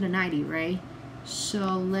 and also the 90, right?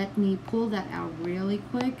 So let me pull that out really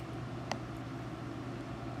quick.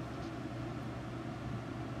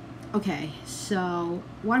 Okay, so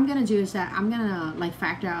what I'm going to do is that I'm going to, like,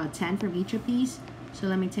 factor out a 10 from each of these. So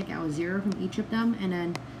let me take out a 0 from each of them and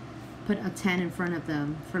then put a 10 in front of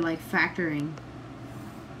them for like factoring.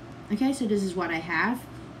 Okay, so this is what I have.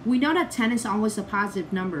 We know that 10 is always a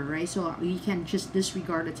positive number, right? So you can just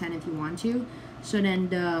disregard the 10 if you want to. So then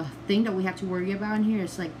the thing that we have to worry about in here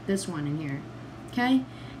is like this one in here. Okay,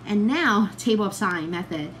 and now table of sign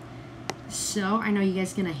method. So I know you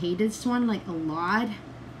guys gonna hate this one like a lot,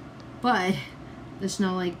 but there's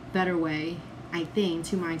no like better way, I think,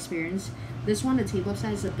 to my experience. This one, the table of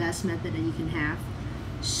sign, is the best method that you can have.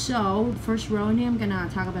 So first row in here, I'm gonna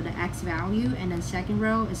talk about the x value, and then second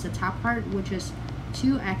row is the top part, which is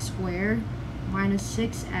 2x squared minus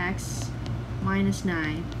 6x minus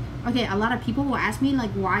 9. Okay, a lot of people will ask me like,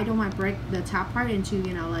 why don't I break the top part into,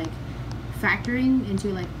 like factoring into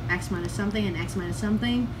like x minus something and x minus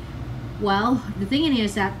something? Well, the thing in here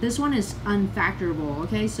is that this one is unfactorable.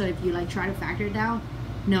 Okay, so if you like try to factor it out,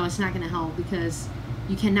 no, it's not gonna help because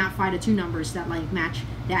you cannot find the two numbers that like match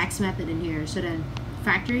the x method in here. So then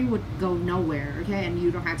factoring would go nowhere, okay, and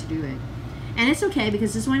you don't have to do it. And it's okay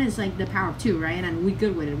because this one is like the power of 2, right? And we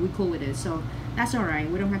good with it, we cool with it, so that's all right.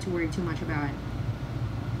 We don't have to worry too much about it.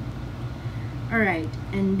 All right,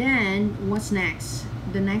 and then what's next?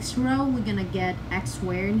 The next row, we're gonna get x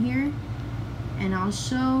squared in here, and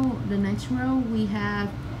also the next row we have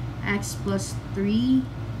x plus 3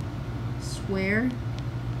 squared.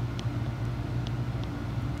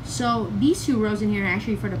 So these two rows in here are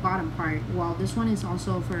actually for the bottom part, while this one is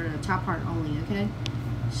also for the top part only, okay?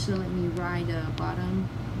 So let me write the bottom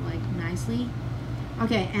like nicely.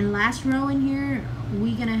 Okay, and last row in here,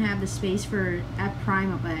 we're gonna have the space for f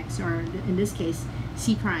prime of x, or in this case,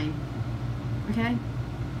 c prime, okay?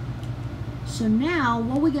 So now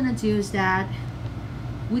what we're gonna do is that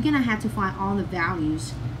we're gonna have to find all the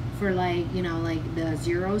values for like, like the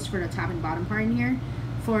zeros for the top and bottom part in here.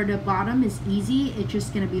 For the bottom is easy, it's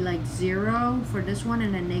just gonna be like 0 for this one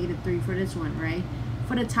and then -3 for this one, right?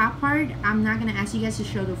 For the top part, I'm not gonna ask you guys to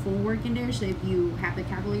show the full work in there, so if you have the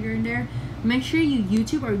calculator in there, make sure you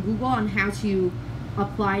YouTube or Google on how to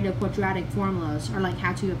apply the quadratic formulas, or like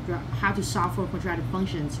how to solve for quadratic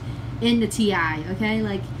functions in the TI, okay?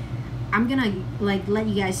 Like I'm gonna like let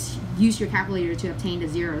you guys use your calculator to obtain the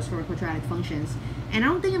zeros for quadratic functions. And I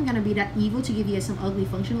don't think I'm gonna be that evil to give you guys some ugly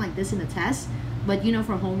function like this in the test, but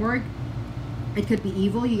for homework, it could be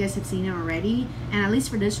evil. You guys have seen it already, and at least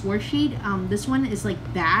for this worksheet, this one is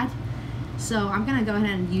like bad. So I'm gonna go ahead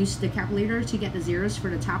and use the calculator to get the zeros for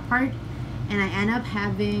the top part, and I end up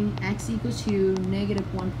having x equals to negative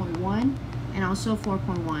 1.1 and also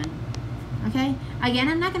 4.1. Okay, again,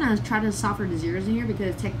 I'm not gonna try to solve for the zeros in here because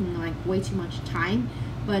it's taking like way too much time,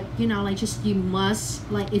 but you know, like just you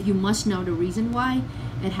must, like if you must know the reason why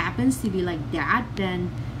it happens to be like that,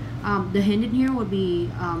 then the hint in here would be,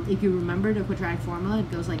 if you remember the quadratic formula,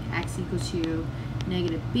 it goes like x equals to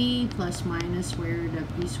negative b plus minus square root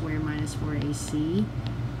of b squared minus 4ac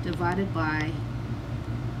divided by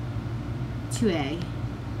 2a.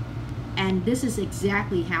 And this is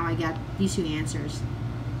exactly how I got these two answers.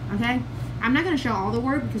 Okay, I'm not going to show all the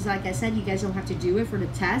work because like I said, you guys don't have to do it for the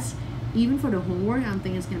test. Even for the homework, I don't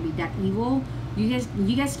think it's going to be that evil. You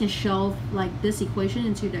guys can show like this equation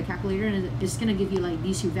into the calculator, and it's going to give you like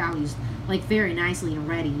these two values like very nicely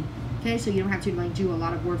already. Okay, so you don't have to like do a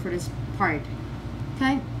lot of work for this part.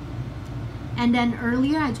 Okay, and then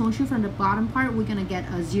earlier I told you from the bottom part we're going to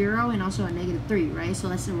get a 0 and also a negative 3, right? So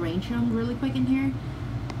let's arrange them really quick in here.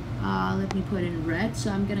 Let me put it in red.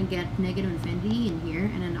 So I'm gonna get negative infinity in here,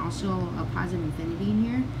 and then also a positive infinity in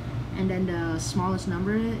here, and then the smallest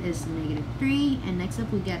number is negative 3, and next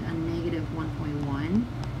up we get a negative 1.1,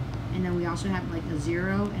 and then we also have like a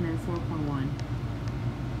 0 and then 4.1.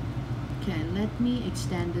 Okay, let me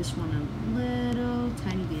extend this one a little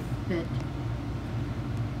tiny bit.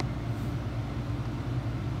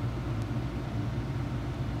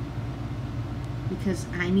 Because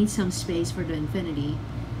I need some space for the infinity.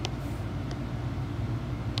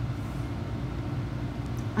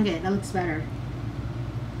 Okay, that looks better.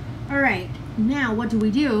 Alright, now what do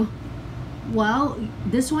we do? Well,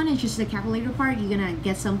 this one is just the calculator part. You're gonna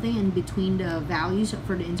get something in between the values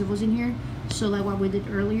for the intervals in here. So like what we did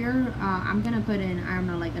earlier, I'm gonna put in, I don't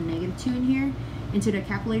know, like a negative 2 in here into the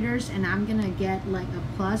calculators, and I'm gonna get like a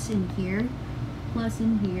plus in here, plus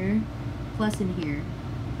in here, plus in here.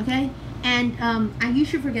 Okay? And I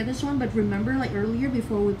usually forget this one, but remember like earlier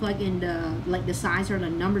before we plug in the size or the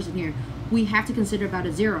numbers in here, we have to consider about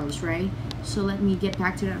the zeros, right? So let me get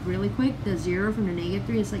back to that really quick. The 0 from the negative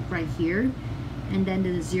 3 is like right here, and then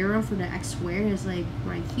the 0 for the x squared is like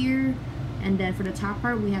right here, and then for the top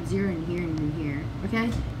part we have 0 in here and in here. Okay,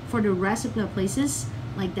 for the rest of the places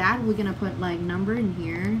like that, we're gonna put like number in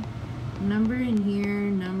here, number in here,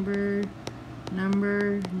 number,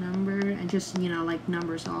 and just, you know, like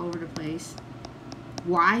numbers all over the place.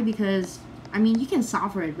 Why? Because I mean, you can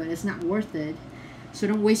solve for it, but it's not worth it. So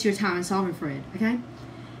don't waste your time solving for it, okay?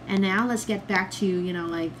 And now let's get back to, you know,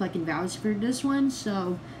 like plugging values for this one.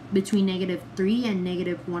 So between negative 3 and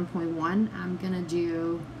negative 1.1, I'm gonna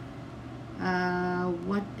do,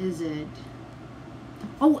 what is it?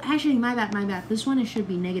 Oh, actually, my bad. This one, it should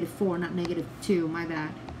be negative 4, not negative 2, my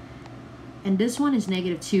bad. And this one is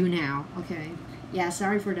negative 2 now, okay? Yeah,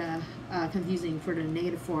 sorry for the confusing for the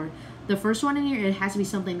negative 4. The first one in here, it has to be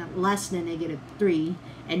something less than negative 3,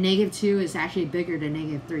 and negative 2 is actually bigger than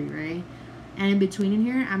negative 3, right? And in between in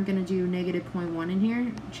here, I'm gonna do negative 0.1 in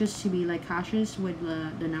here, just to be like cautious with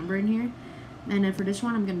the number in here. And then for this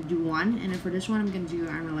one, I'm gonna do 1, and then for this one, I'm gonna do,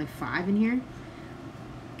 I don't know, like 5 in here.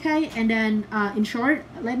 Okay, and then in short,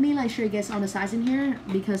 let me like show you guys all the size in here,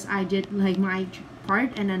 because I did like my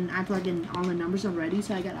part, and then I plugged in all the numbers already,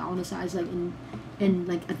 so I got all the size like in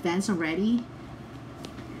like advance already.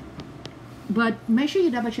 But make sure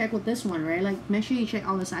you double check with this one, right? Like make sure you check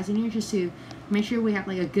all the size in here just to make sure we have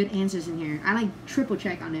like a good answers in here. I like triple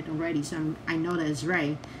check on it already, so I know that it's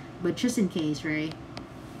right, but just in case, right?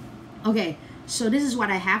 Okay, so this is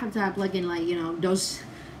what I have after I plug in, like, you know, those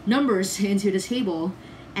numbers into this table.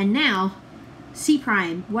 And now C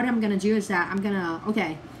prime, what I'm gonna do is that I'm gonna,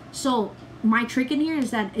 okay, so my trick in here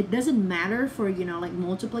is that it doesn't matter for, you know, like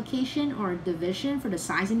multiplication or division for the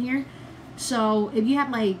size in here. So if you have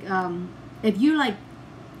like if you like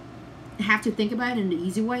have to think about it in the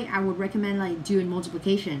easy way, I would recommend like doing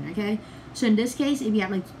multiplication. Okay, so in this case, if you have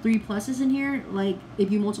like 3 pluses in here, like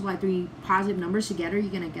if you multiply 3 positive numbers together,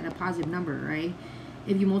 you're gonna get a positive number, right?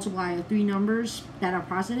 If you multiply 3 numbers that are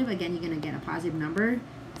positive, again, you're gonna get a positive number.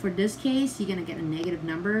 For this case, you're gonna get a negative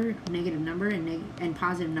number, and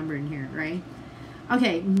positive number in here, right?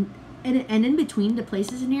 Okay, and in between the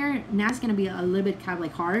places in here, now it's gonna be a little bit kind of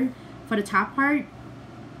like hard. For the top part,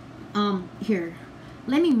 here,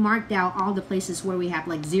 let me mark down all the places where we have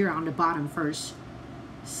like 0 on the bottom first.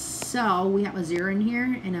 So we have a 0 in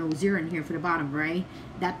here and a 0 in here for the bottom, right?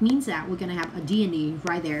 That means that we're gonna have a D and E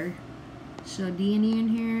right there. So D and E in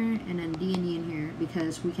here, and then D and E in here,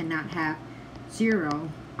 because we cannot have 0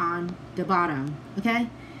 on the bottom, okay?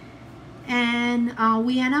 And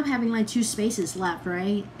we end up having like 2 spaces left,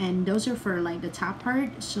 right? And those are for like the top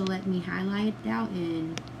part. So let me highlight it out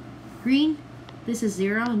in green, this is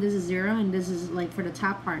 0 and this is 0, and this is like for the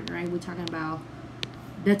top part, right? We're talking about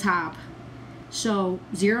the top. So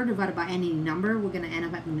 0 divided by any number, we're gonna end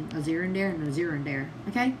up having a 0 in there and a 0 in there.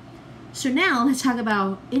 Okay, so now let's talk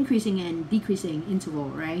about increasing and decreasing interval,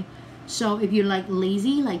 right? So if you're like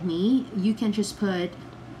lazy like me, you can just put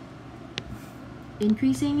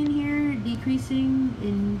increasing in here, decreasing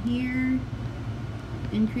in here,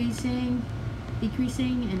 increasing,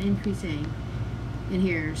 decreasing, and increasing in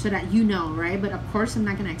here, so that you know, right? But of course I'm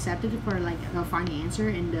not gonna accept it for like a final answer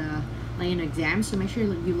in the like an exam, so make sure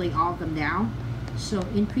you lay all of them down. So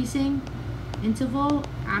increasing interval,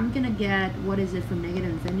 I'm gonna get, what is it, from negative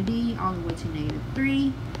infinity all the way to negative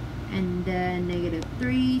 3, and then negative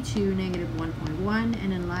 3 to negative 1.1,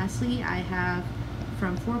 and then lastly I have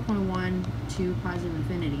from 4.1 to positive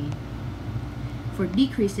infinity. For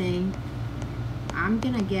decreasing, I'm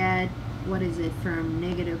gonna get, what is it, from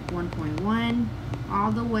negative 1.1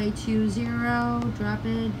 all the way to 0, drop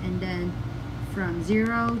it, and then from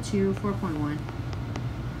 0 to 4.1.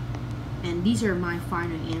 And these are my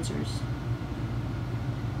final answers.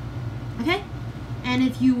 Okay, and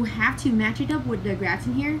if you have to match it up with the graphs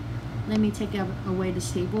in here, let me take away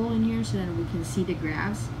this table in here so that we can see the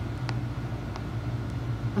graphs.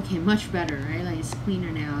 Okay, much better, right? Like it's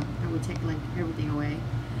cleaner now. I would take like everything away.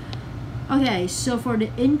 Okay, so for the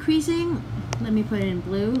increasing, let me put it in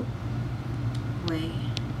blue. Wait.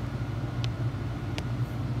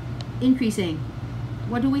 Increasing.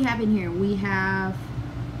 What do we have in here? We have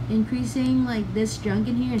increasing, like this junk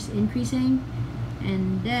in here is increasing.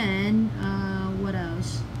 And then, what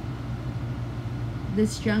else?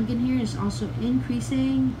 This junk in here is also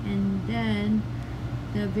increasing. And then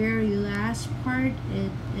the very last part,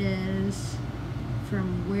 it is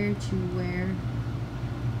from where to where?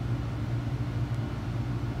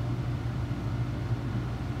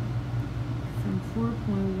 From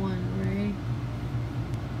 4.1, right?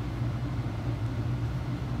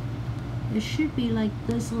 It should be like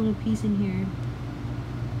this little piece in here.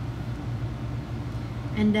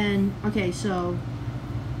 And then, okay, so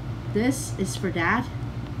this is for that,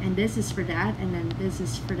 and this is for that, and then this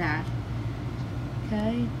is for that.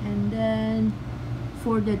 Okay, and then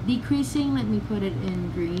for the decreasing, let me put it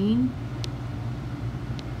in green.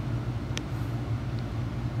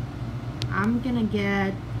 I'm gonna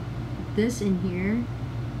get this in here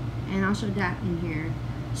and also that in here.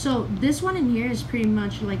 So this one in here is pretty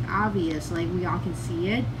much like obvious, like we all can see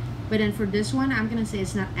it. But then for this one, I'm gonna say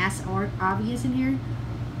it's not as obvious in here.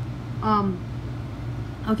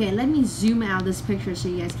 Okay, let me zoom out this picture so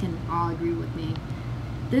you guys can all agree with me.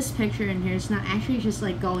 This picture in here is not actually just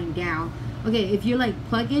like going down. Okay, if you like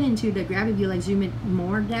plug it into the graph, if you like zoom it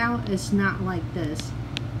more down, it's not like this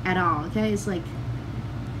at all. Okay, it's like,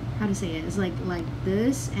 how to say it? It's like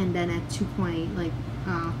this, and then at 2 point, like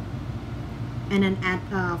and then at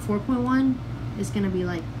 4.1 it's gonna be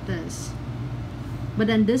like this. But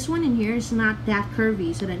then this one in here is not that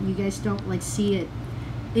curvy, so that you guys don't like see it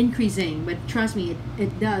increasing. But trust me,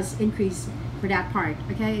 it does increase for that part.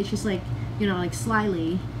 Okay, it's just like, you know, like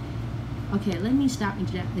slightly. Okay, let me stop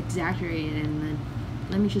exaggerating, and then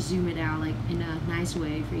let me just zoom it out like in a nice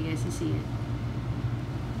way for you guys to see it.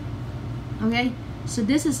 Okay, so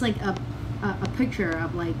this is like a picture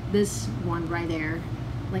of like this one right there,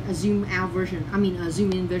 like a zoom out version, I mean a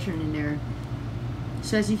zoom in version in there.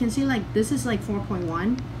 So as you can see, like this is like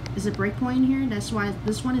 4.1 is a breakpoint here. That's why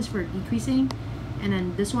this one is for decreasing, and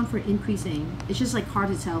then this one for increasing. It's just like hard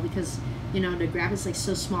to tell because, you know, the graph is like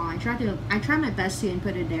so small. I try my best to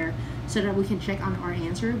input it there so that we can check on our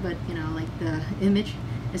answer, but you know, like the image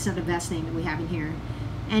is not the best thing that we have in here.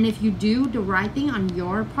 And if you do the right thing on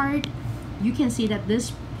your part, you can see that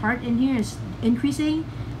this part in here is increasing,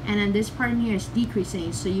 and then this part in here is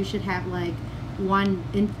decreasing. So you should have like one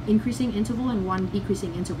increasing interval and one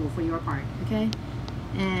decreasing interval for your part. Okay,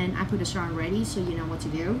 and I put a star ready so you know what to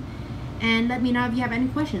do. And let me know if you have any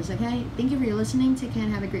questions. Okay, thank you for listening. Take care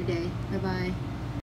and have a great day. Bye bye.